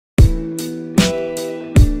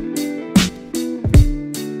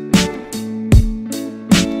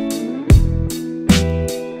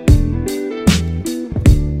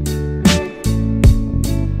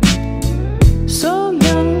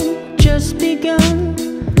begun.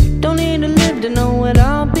 Don't need to live to know it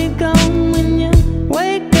all begun. When you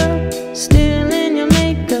wake up, still in your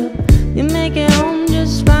makeup, you make it home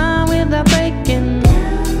just fine without breaking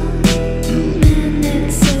down. And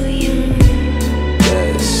it's so young.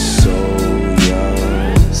 That's so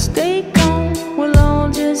young. Stay calm, we'll all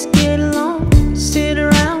just get along. Sit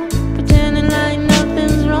around, pretending like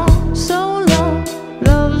nothing's wrong. So long,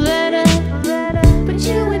 love letter. But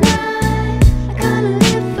you and I gotta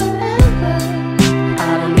live forever.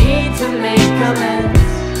 I don't need to make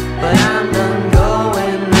amends, but I'm done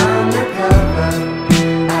going undercover.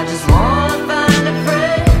 I just wanna find a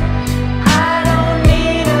friend. I don't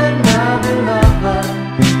need another lover.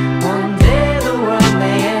 One day the world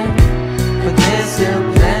may end, but there's still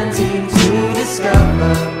plenty to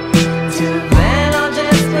discover. Till then I'll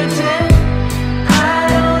just pretend I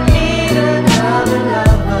don't need another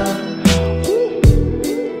lover.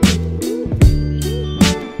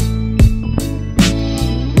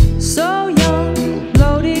 So young,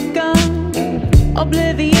 loaded gun,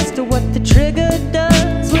 oblivious to what the trigger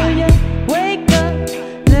does. Will you wake up?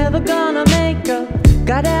 Never gonna make up.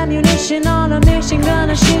 Got ammunition on a mission,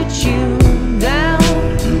 gonna shoot you